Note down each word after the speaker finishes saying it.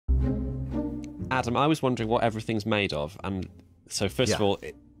Adam, I was wondering what everything's made of. And so first of all,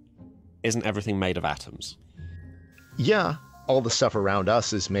 isn't everything made of atoms? Yeah, all the stuff around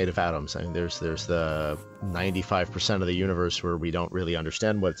us is made of atoms. I mean, there's the 95% of the universe where we don't really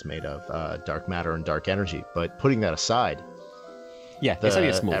understand what it's made of, dark matter and dark energy. But putting that aside, it's only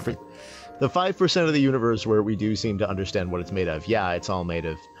a small thing. The 5% of the universe where we do seem to understand what it's made of, it's all made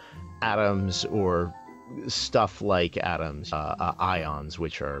of atoms or stuff like atoms, ions,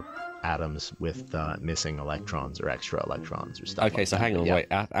 which are atoms with missing electrons or extra electrons or stuff like that. Okay, so hang on, wait.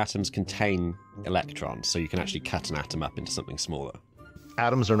 Atoms contain electrons, so you can actually cut an atom up into something smaller.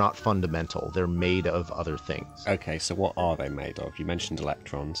 Atoms are not fundamental. They're made of other things. Okay, so what are they made of? You mentioned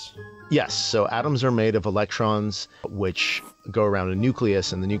electrons. Yes, so atoms are made of electrons, which go around a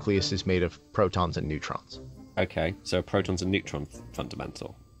nucleus, and the nucleus is made of protons and neutrons. Okay, so protons and neutrons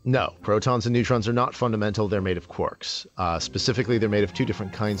fundamental. No, protons and neutrons are not fundamental. They're made of quarks. Specifically, they're made of two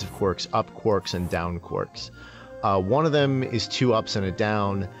different kinds of quarks, up quarks and down quarks. One of them is two ups and a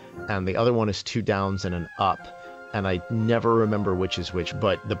down, and the other one is two downs and an up. And I never remember which is which,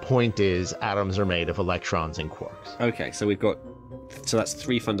 but the point is atoms are made of electrons and quarks. Okay, so that's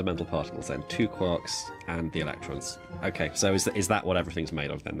three fundamental particles then, two quarks and the electrons. Okay, so is that what everything's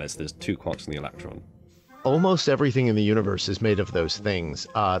made of then? There's two quarks and the electron. Almost everything in the universe is made of those things.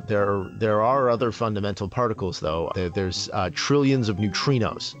 There are other fundamental particles, though. There's trillions of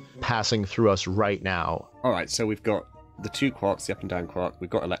neutrinos passing through us right now. All right, so we've got the two quarks, the up and down quark, we've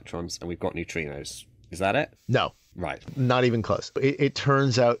got electrons, and we've got neutrinos. Is that it? No. Right. Not even close. It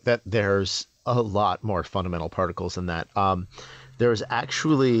turns out that there's a lot more fundamental particles than that. There's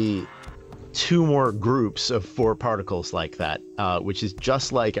actually two more groups of four particles like that, which is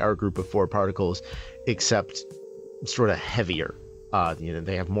just like our group of four particles, except sort of heavier.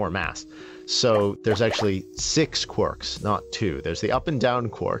 They have more mass. So there's actually six quarks, not two. There's the up and down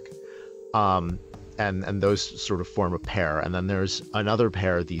quark, and those sort of form a pair. And then there's another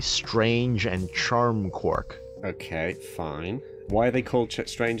pair, the strange and charm quark. Okay, fine. Why are they called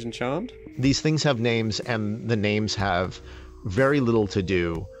strange and charmed? These things have names, and the names have very little to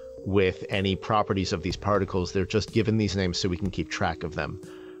do with any properties of these particles. They're just given these names so we can keep track of them,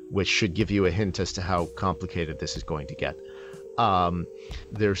 which should give you a hint as to how complicated this is going to get.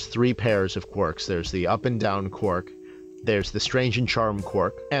 There's three pairs of quarks. There's the up and down quark, there's the strange and charm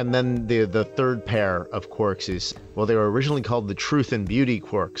quark, and then the third pair of quarks is, well, they were originally called the truth and beauty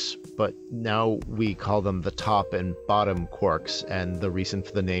quarks, but now we call them the top and bottom quarks, and the reason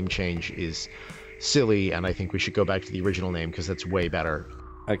for the name change is silly, and I think we should go back to the original name because that's way better.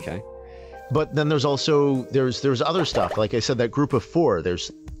 Okay. But then there's also, there's other stuff. Like I said, that group of four,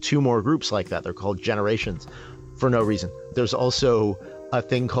 there's two more groups like that. They're called generations for no reason. There's also a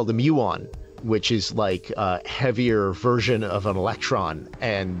thing called a muon, which is like a heavier version of an electron.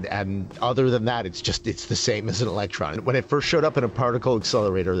 And other than that, it's the same as an electron. When it first showed up in a particle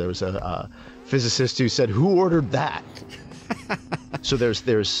accelerator, there was a physicist who said, "Who ordered that?" So there's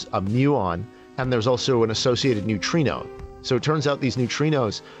a muon, and there's also an associated neutrino. So it turns out these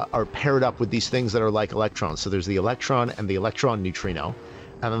neutrinos are paired up with these things that are like electrons. So there's the electron and the electron neutrino,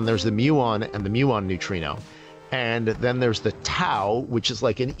 and then there's the muon and the muon neutrino. And then there's the tau, which is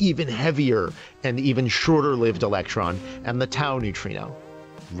like an even heavier and even shorter-lived electron, and the tau neutrino.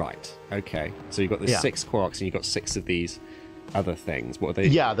 Right. Okay. So you've got the six quarks, and you've got six of these other things. What are they?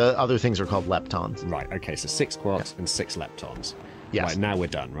 Yeah, the other things are called leptons. Right. Okay. So six quarks and six leptons. Yes. Right. Now we're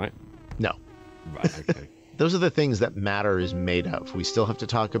done, right? No. Right. Okay. Those are the things that matter is made of. We still have to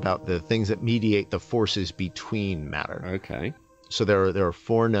talk about the things that mediate the forces between matter. Okay. So there are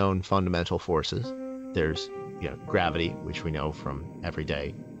four known fundamental forces. There's gravity, which we know from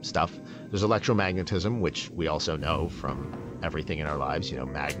everyday stuff. There's electromagnetism, which we also know from everything in our lives,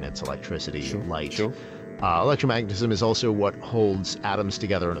 magnets, electricity, light. Sure. Electromagnetism is also what holds atoms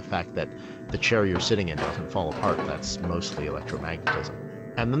together, and the fact that the chair you're sitting in doesn't fall apart. That's mostly electromagnetism.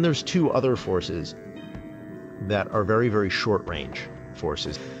 And then there's two other forces that are very, very short-range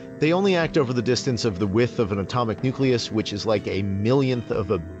forces. They only act over the distance of the width of an atomic nucleus, which is like a millionth of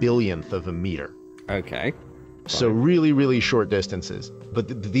a billionth of a meter. Okay. So really, really short distances.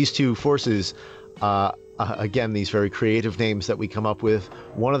 But these two forces, again, these very creative names that we come up with,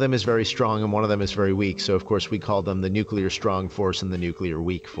 one of them is very strong and one of them is very weak. So, of course, we call them the nuclear strong force and the nuclear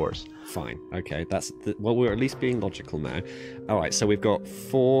weak force. Fine. Okay. Well, we're at least being logical now. All right. So we've got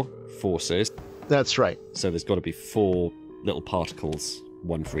four forces. That's right. So there's got to be four little particles,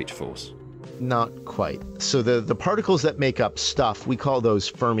 one for each force. Not quite. So the particles that make up stuff, we call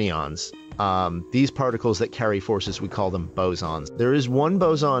those fermions. These particles that carry forces, we call them bosons. There is one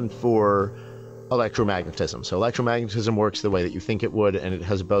boson for electromagnetism. So electromagnetism works the way that you think it would, and it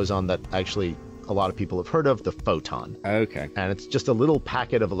has a boson that actually a lot of people have heard of, the photon. Okay. And it's just a little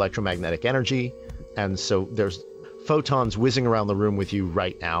packet of electromagnetic energy. And so there's photons whizzing around the room with you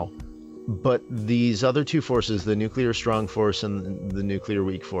right now. But these other two forces, the nuclear strong force and the nuclear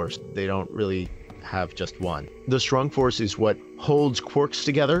weak force, they don't really have just one. The strong force is what holds quarks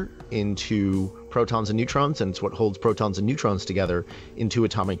together into protons and neutrons, and it's what holds protons and neutrons together into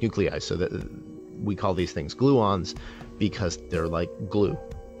atomic nuclei. So that we call these things gluons because they're like glue.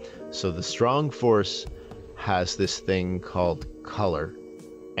 So the strong force has this thing called color,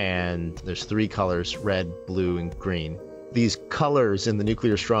 and there's three colors: red, blue, and green. These colors in the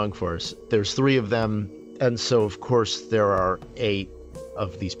nuclear strong force, there's three of them, and so of course there are 8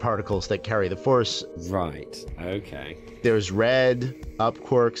 of these particles that carry the force. Right. Okay. There's red up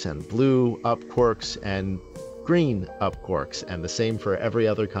quarks and blue up quarks and green up quarks, and the same for every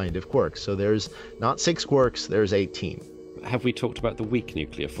other kind of quark. So there's not 6 quarks, there's 18. Have we talked about the weak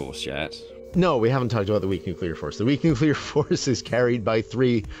nuclear force yet? No, we haven't talked about the weak nuclear force. The weak nuclear force is carried by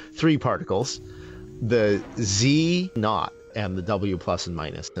three particles: the Z naught and the W plus and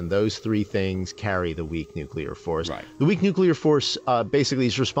minus, and those three things carry the weak nuclear force. Right. The weak nuclear force basically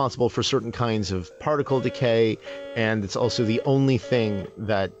is responsible for certain kinds of particle decay, and it's also the only thing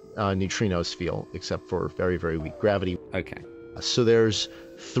that neutrinos feel, except for very, very weak gravity. Okay. So there's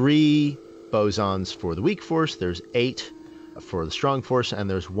 3 bosons for the weak force, there's 8 for the strong force, and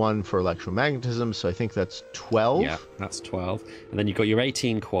there's 1 for electromagnetism, so I think that's 12. Yeah, that's 12. And then you've got your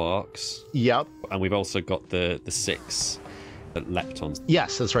 18 quarks. Yep. And we've also got the 6 leptons.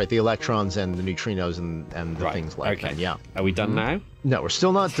 Yes, that's right. The electrons and the neutrinos and the things like that. Yeah. Are we done now? No, we're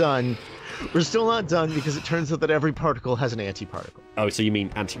still not done. We're still not done because it turns out that every particle has an antiparticle. Oh, so you mean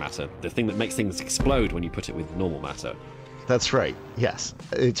antimatter, the thing that makes things explode when you put it with normal matter. That's right. Yes.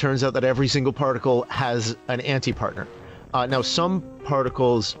 It turns out that every single particle has an antipartner. Now, some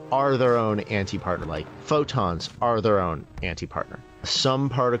particles are their own antipartner, like photons are their own antipartner. Some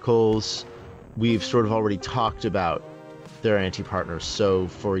particles we've sort of already talked about their antipartners. So,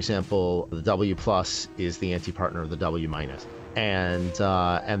 for example, the W plus is the antipartner of the W minus, and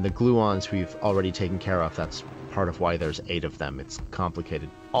the gluons we've already taken care of. That's part of why there's 8 of them. It's complicated.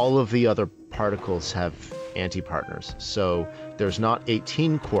 All of the other particles have antipartners. So there's not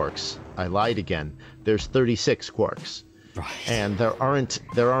 18 quarks. I lied again. There's 36 quarks. Right. And there aren't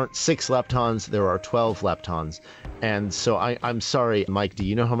 6 leptons, there are 12 leptons. And so I'm sorry, Mike, do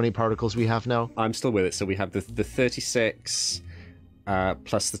you know how many particles we have now? I'm still with it. So we have the 36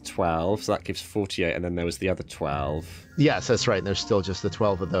 plus the 12, so that gives 48, and then there was the other 12. Yes, that's right. And there's still just the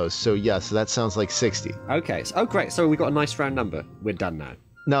 12 of those. So yes, that sounds like 60. Okay. Oh, great. So we got a nice round number. We're done now.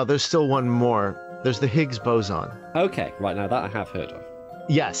 No, there's still one more. There's the Higgs boson. Okay. Right, now that I have heard of.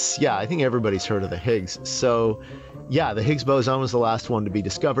 Yes, yeah, I think everybody's heard of the Higgs. So, yeah, the Higgs boson was the last one to be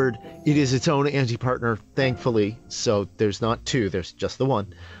discovered. It is its own antipartner, thankfully. So there's not 2, there's just the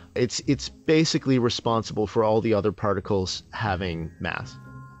 1. It's basically responsible for all the other particles having mass.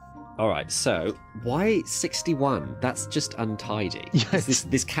 All right, so why 61? That's just untidy. Yes.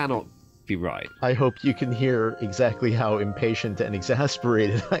 This cannot be right. I hope you can hear exactly how impatient and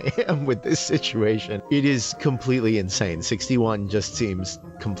exasperated I am with this situation. It is completely insane. 61 just seems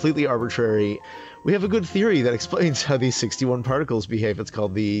completely arbitrary. We have a good theory that explains how these 61 particles behave. It's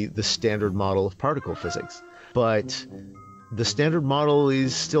called the standard model of particle physics. But the standard model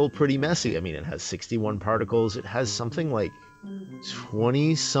is still pretty messy. I mean, it has 61 particles. It has something like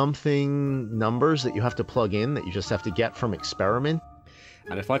 20-something numbers that you have to plug in that you just have to get from experiment.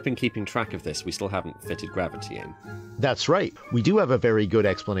 And if I've been keeping track of this, we still haven't fitted gravity in. That's right. We do have a very good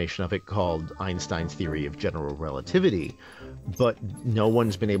explanation of it called Einstein's theory of general relativity, but no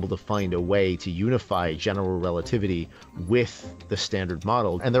one's been able to find a way to unify general relativity with the standard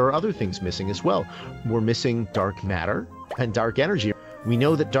model. And there are other things missing as well. We're missing dark matter and dark energy. We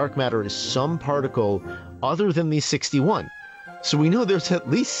know that dark matter is some particle other than these 61. So we know there's at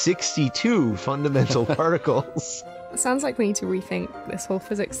least 62 fundamental particles. It sounds like we need to rethink this whole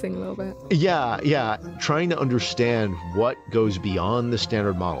physics thing a little bit. Yeah. Trying to understand what goes beyond the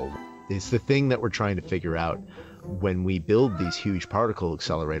standard model is the thing that we're trying to figure out when we build these huge particle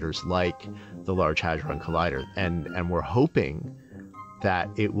accelerators like the Large Hadron Collider. And we're hoping that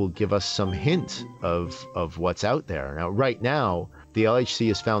it will give us some hint of what's out there. Now, right now, the LHC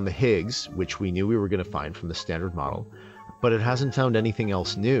has found the Higgs, which we knew we were going to find from the standard model, but it hasn't found anything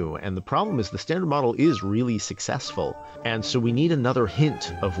else new. And the problem is the standard model is really successful. And so we need another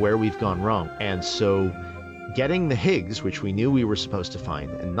hint of where we've gone wrong. And so getting the Higgs, which we knew we were supposed to find,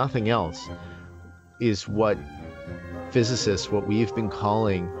 and nothing else, is what physicists, what we've been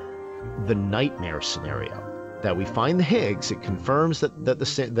calling the nightmare scenario. that we find the Higgs, it confirms that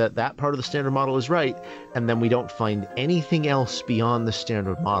part of the Standard Model is right, and then we don't find anything else beyond the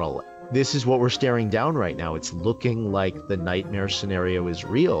Standard Model. This is what we're staring down right now. It's looking like the nightmare scenario is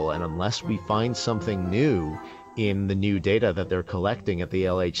real, and unless we find something new in the new data that they're collecting at the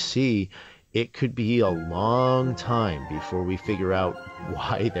LHC, it could be a long time before we figure out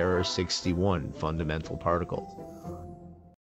why there are 61 fundamental particles.